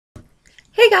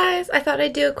Hey guys, I thought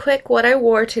I'd do a quick what I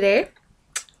wore today.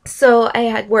 So I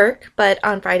had work, but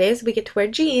on Fridays we get to wear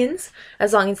jeans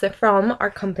as long as they're from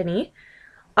our company.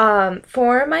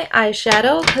 For my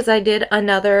eyeshadow, because I did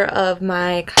another of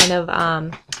my kind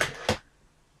of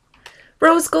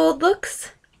rose gold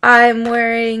looks, I'm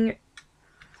wearing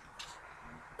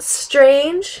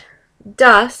Strange,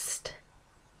 Dust,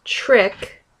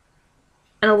 Trick,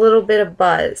 and a little bit of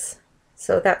Buzz.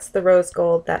 So that's the rose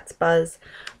gold, that's Buzz.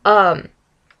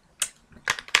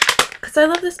 Because I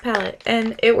love this palette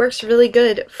and it works really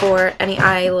good for any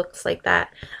eye looks like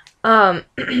that. Um,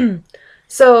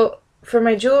 so for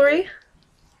my jewelry,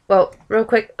 well, real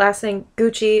quick, last thing,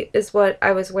 Gucci is what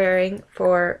I was wearing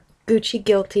for Gucci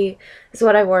Guilty is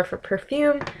what I wore for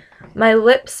perfume. My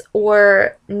lips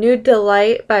were Nude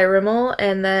Delight by Rimmel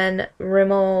and then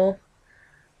Rimmel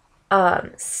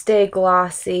Stay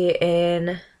Glossy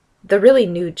in the really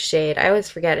nude shade. I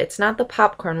always forget. It's not the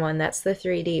popcorn one. That's the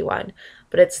 3D one.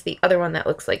 But it's the other one that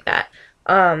looks like that.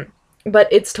 But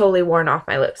it's totally worn off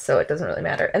my lips, so it doesn't really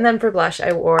matter. And then for blush,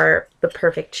 I wore the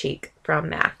Perfect Cheek from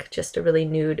MAC. Just a really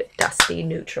nude, dusty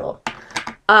neutral.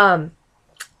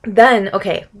 Then,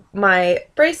 okay, my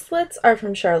bracelets are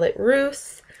from Charlotte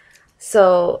Russe.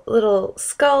 So little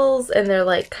skulls, and they're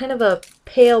like kind of a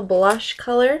pale blush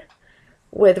color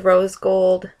with rose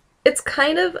gold. It's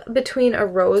kind of between a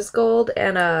rose gold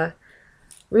and a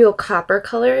real copper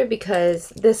color because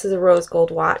this is a rose gold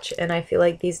watch and I feel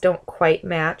like these don't quite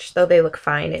match, though they look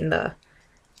fine in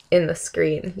the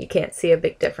screen. You can't see a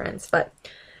big difference, but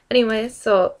anyways,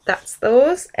 so that's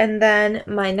those. And then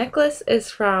my necklace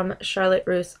is from Charlotte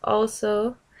Russe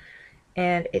also,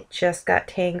 and it just got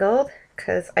tangled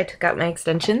because I took out my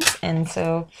extensions and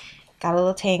so got a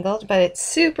little tangled, but it's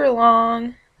super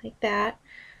long like that.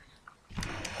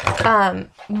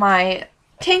 My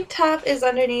tank top is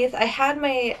underneath. I had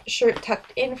my shirt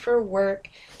tucked in for work,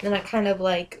 and then I kind of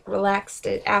like relaxed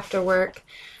it after work.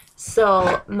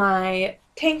 So my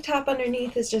tank top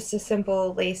underneath is just a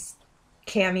simple lace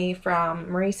cami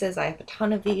from Maurices. I have a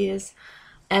ton of these.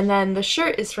 And then the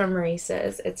shirt is from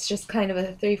Maurices. It's just kind of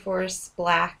a 3/4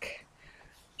 black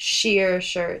sheer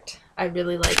shirt. I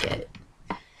really like it.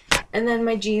 And then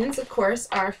my jeans, of course,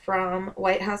 are from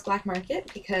White House Black Market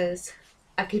because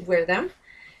I could wear them.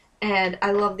 And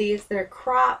I love these. They're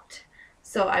cropped,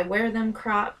 so I wear them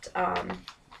cropped.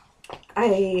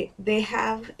 They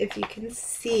have, if you can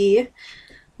see,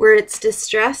 where it's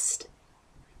distressed.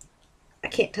 I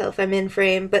can't tell if I'm in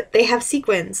frame, but they have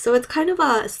sequins. So it's kind of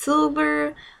a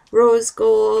silver, rose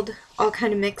gold, all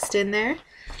kind of mixed in there,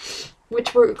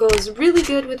 which goes really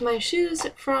good with my shoes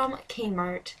from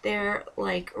Kmart. They're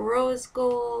like rose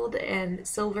gold and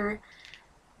silver,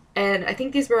 and I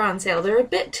think these were on sale. They're a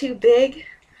bit too big,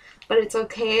 but it's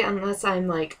okay unless I'm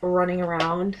like running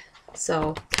around.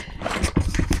 So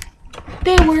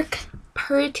they work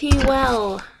pretty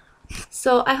well.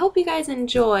 So I hope you guys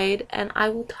enjoyed, and I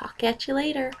will talk at you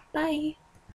later. Bye.